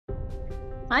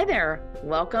Hi there.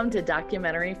 Welcome to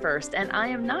Documentary First. And I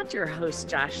am not your host,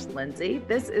 Josh Lindsay.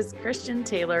 This is Christian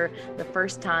Taylor, the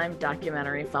first time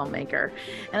documentary filmmaker.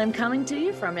 And I'm coming to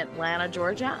you from Atlanta,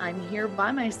 Georgia. I'm here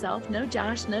by myself. No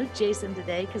Josh, no Jason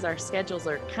today because our schedules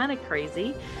are kind of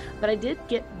crazy. But I did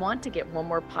want to get one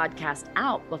more podcast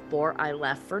out before I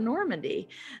left for Normandy.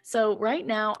 So right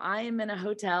now I am in a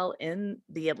hotel in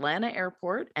the Atlanta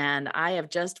airport, and I have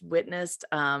just witnessed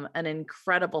an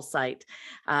incredible sight.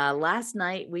 Last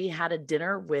night, we had a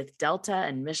dinner with Delta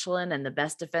and Michelin and the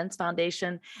Best Defense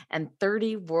Foundation and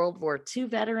 30 World War II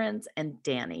veterans and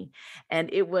Danny. And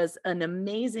it was an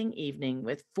amazing evening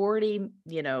with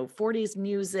 40s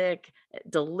music,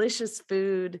 delicious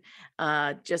food,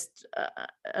 just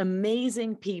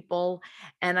amazing people.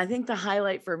 And I think the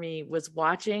highlight for me was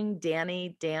watching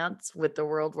Danny dance with the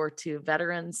World War II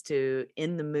veterans to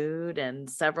In the Mood and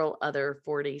several other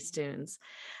 40s tunes.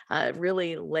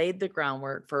 Really laid the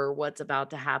groundwork for what's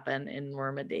about to happen in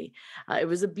Normandy. It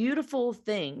was a beautiful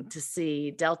thing to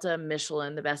see Delta,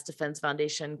 Michelin, the Best Defense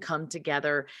Foundation come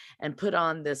together and put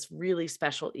on this really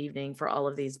special evening for all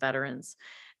of these veterans.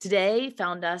 Today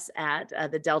found us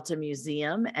at the Delta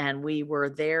Museum, and we were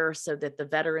there so that the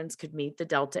veterans could meet the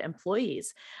Delta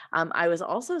employees. I was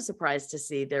also surprised to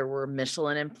see there were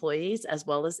Michelin employees as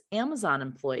well as Amazon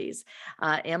employees.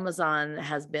 Amazon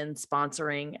has been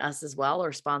sponsoring us as well,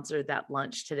 or sponsored that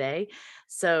lunch today.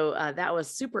 So that was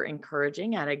super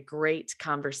encouraging. I had a great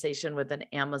conversation with an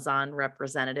Amazon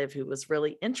representative who was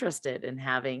really interested in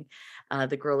having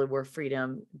the Guerrilla War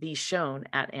Freedom be shown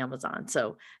at Amazon.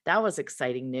 So that was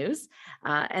exciting news.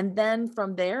 And then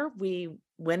from there, we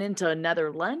went into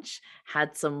another lunch,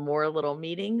 had some more little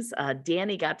meetings.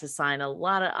 Danny got to sign a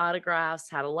lot of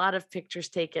autographs, had a lot of pictures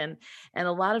taken, and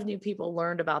a lot of new people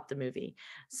learned about the movie.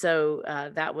 So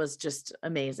that was just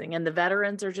amazing. And the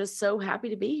veterans are just so happy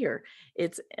to be here.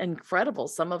 It's incredible.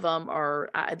 Some of them are,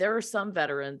 there are some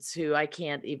veterans who I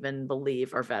can't even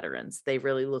believe are veterans. They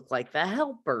really look like the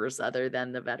helpers other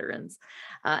than the veterans.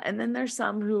 And then there's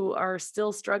some who are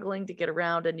still struggling to get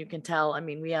around. And you can tell, I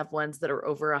mean, we have ones that are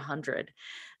over 100.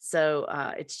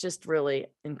 So it's just really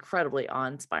incredibly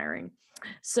awe-inspiring.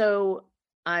 So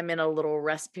I'm in a little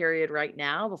rest period right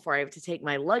now before I have to take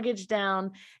my luggage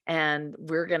down. And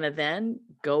we're going to then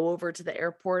go over to the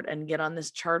airport and get on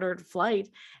this chartered flight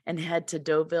and head to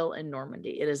Deauville in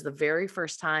Normandy. It is the very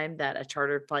first time that a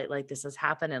chartered flight like this has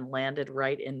happened and landed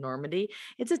right in Normandy.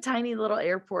 It's a tiny little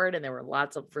airport, and there were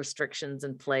lots of restrictions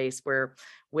in place, where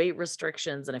weight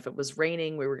restrictions. And if it was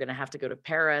raining, we were going to have to go to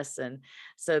Paris. And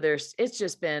so it's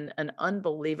just been an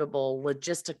unbelievable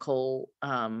logistical,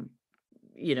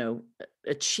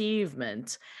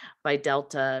 achievement by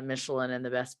Delta, Michelin, and the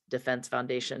Best Defense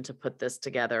Foundation to put this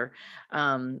together.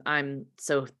 I'm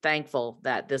so thankful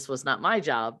that this was not my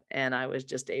job, and I was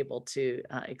just able to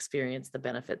experience the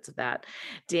benefits of that.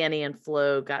 Danny and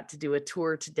Flo got to do a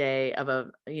tour today of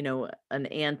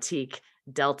an antique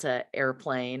Delta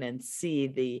airplane and see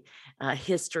the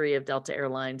history of Delta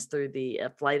Airlines through the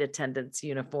flight attendants'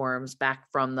 uniforms back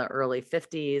from the early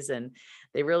 50s. And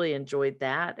they really enjoyed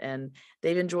that. And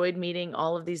they've enjoyed meeting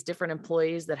all of these different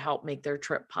employees that help make their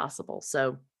trip possible.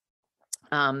 So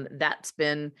that's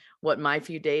been what my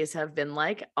few days have been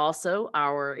like. Also,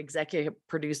 our executive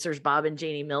producers, Bob and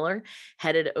Janie Miller,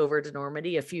 headed over to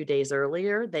Normandy a few days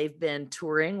earlier. They've been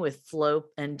touring with Flo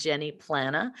and Jenny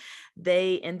Plana.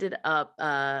 They ended up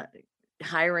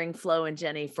hiring Flo and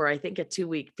Jenny for, I think, a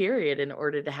 2-week period in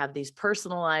order to have these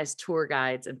personalized tour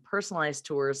guides and personalized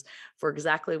tours for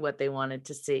exactly what they wanted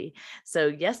to see. So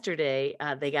yesterday,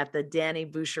 they got the Danny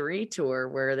Boucherie tour,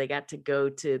 where they got to go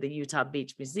to the Utah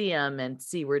Beach Museum and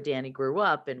see where Danny grew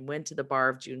up and went to the bar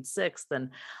of June 6th and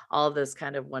all of those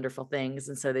kind of wonderful things.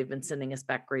 And so they've been sending us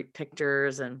back great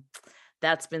pictures, and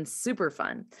that's been super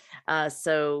fun.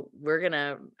 So we're going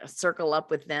to circle up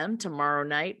with them tomorrow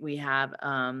night. We have,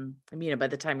 by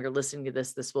the time you're listening to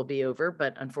this, this will be over.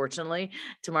 But unfortunately,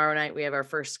 tomorrow night, we have our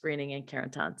first screening in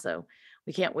Carentan. So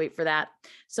we can't wait for that.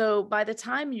 So by the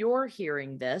time you're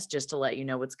hearing this, just to let you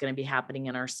know what's going to be happening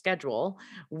in our schedule,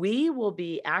 we will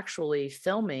be actually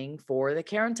filming for the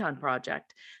Carentan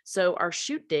Project. So our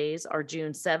shoot days are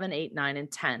June 7, 8, 9,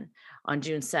 and 10. On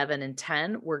June 7 and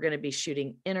 10, we're going to be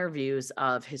shooting interviews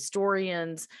of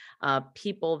historians,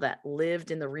 people that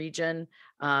lived in the region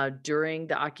during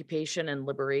the occupation and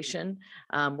liberation.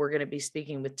 We're going to be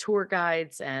speaking with tour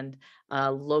guides and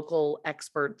local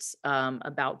experts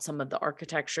about some of the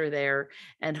architecture there.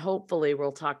 And hopefully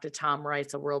we'll talk to Tom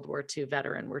Wrights, a World War II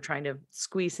veteran. We're trying to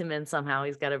squeeze him in somehow.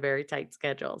 He's got a very tight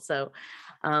schedule. So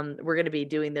we're going to be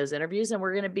doing those interviews, and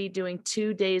we're going to be doing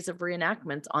 2 days of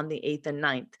reenactments on the 8th and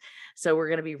 9th. So we're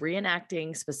going to be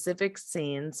reenacting specific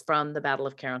scenes from the Battle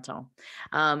of Carentan.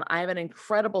 I have an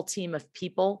incredible team of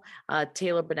people,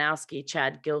 Taylor Banowski,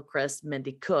 Chad Gilchrist,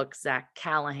 Mindy Cook, Zach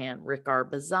Callahan, Rick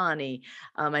Arbazani.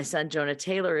 My son Jonah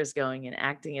Taylor is going and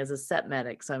acting as a set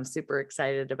medic, so I'm super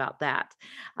excited about that.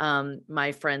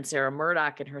 My friend Sarah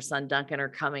Murdoch and her son Duncan are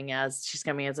coming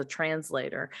as a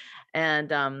translator.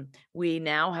 And we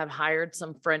now have hired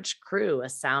some French crew, a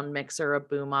sound mixer, a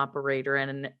boom operator,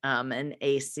 and an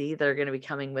AC that are going to be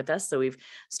coming with us. So we've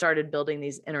started building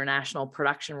these international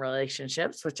production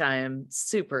relationships, which I am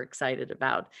super excited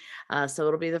about. So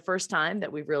it'll be the first time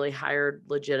that we've really hired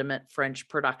legitimate French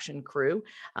production crew.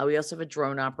 We also have a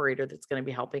drone operator that's going to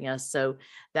be helping us. So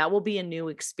that will be a new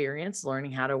experience,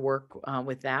 learning how to work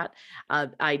with that.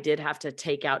 I did have to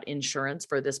take out insurance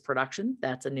for this production.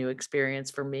 That's a new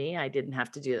experience for me. I didn't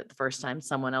have to do that the first time.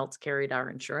 Someone else carried our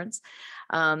insurance.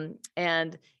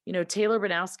 And, Taylor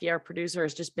Banowski, our producer,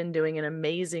 has just been doing an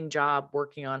amazing job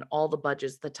working on all the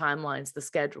budgets, the timelines, the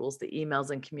schedules, the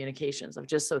emails, and communications. I'm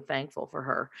just so thankful for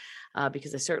her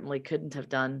because I certainly couldn't have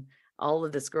done all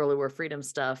of this Girl Who Wore Freedom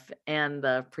stuff and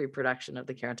the pre-production of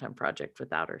the Carentan Project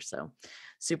without her. So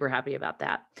super happy about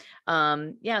that.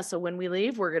 So when we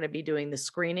leave, we're going to be doing the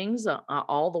screenings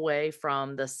all the way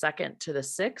from the 2nd to the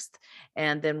 6th.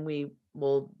 And then we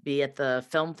will be at the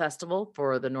film festival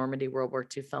for the Normandy World War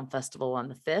II Film Festival on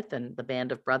the 5th and the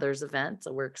Band of Brothers event.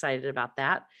 So we're excited about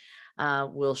that.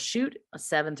 We'll shoot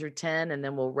 7 through 10, and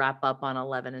then we'll wrap up on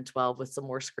 11 and 12 with some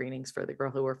more screenings for the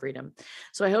Girl Who Wore Freedom.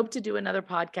 So I hope to do another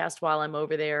podcast while I'm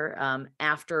over there.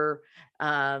 After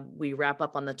we wrap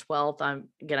up on the 12th, I'm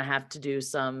going to have to do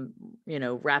some,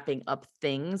 wrapping up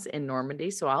things in Normandy.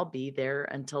 So I'll be there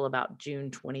until about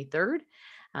June 23rd.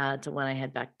 To when I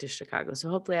head back to Chicago. So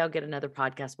hopefully I'll get another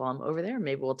podcast while I'm over there.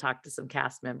 Maybe we'll talk to some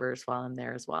cast members while I'm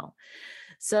there as well.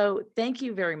 So thank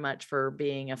you very much for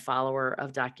being a follower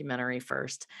of Documentary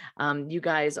First. You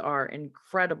guys are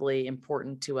incredibly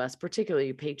important to us,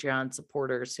 particularly Patreon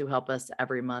supporters who help us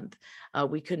every month.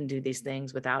 We couldn't do these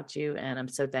things without you, and I'm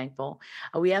so thankful.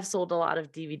 We have sold a lot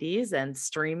of DVDs and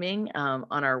streaming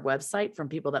on our website from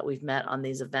people that we've met on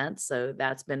these events. So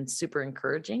that's been super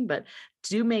encouraging, but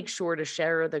do make sure to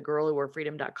share the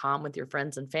girlwhoworefreedom.com with your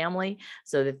friends and family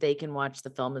so that they can watch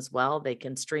the film as well. They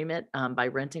can stream it by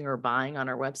renting or buying on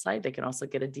our website. They can also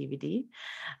get a DVD.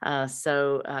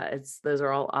 Those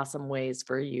are all awesome ways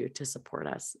for you to support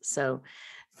us. So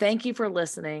thank you for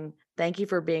listening. Thank you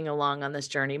for being along on this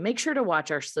journey. Make sure to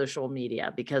watch our social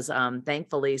media because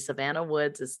thankfully Savannah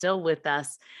Woods is still with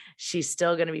us. She's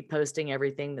still going to be posting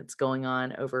everything that's going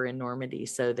on over in Normandy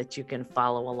so that you can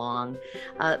follow along.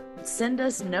 Send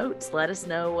us notes. Let us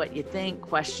know what you think,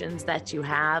 questions that you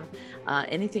have,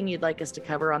 anything you'd like us to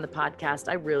cover on the podcast.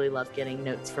 I really love getting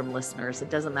notes from listeners. It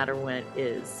doesn't matter when it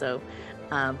is. So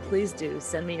please do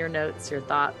send me your notes, your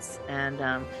thoughts, and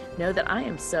know that I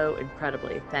am so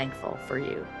incredibly thankful for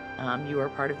you. You are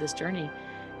part of this journey,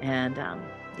 and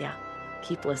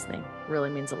keep listening. Really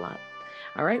means a lot.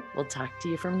 All right, we'll talk to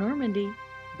you from Normandy.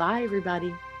 Bye,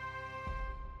 everybody.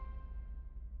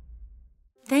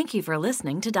 Thank you for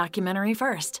listening to Documentary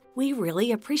First. We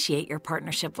really appreciate your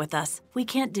partnership with us. We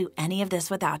can't do any of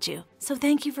this without you. So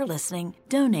thank you for listening,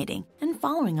 donating, and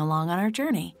following along on our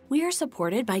journey. We are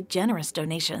supported by generous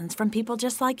donations from people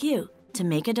just like you. To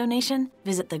make a donation,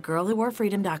 visit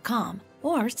thegirlwhoworefreedom.com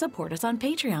or support us on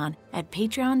Patreon at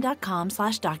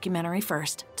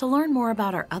patreon.com/documentaryfirst. To learn more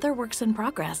about our other works in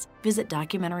progress, visit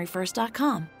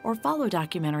documentaryfirst.com or follow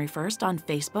Documentary First on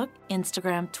Facebook,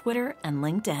 Instagram, Twitter, and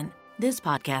LinkedIn. This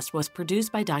podcast was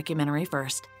produced by Documentary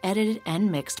First, edited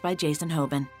and mixed by Jason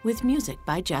Hoban, with music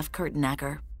by Jeff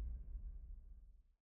Kurtenacker.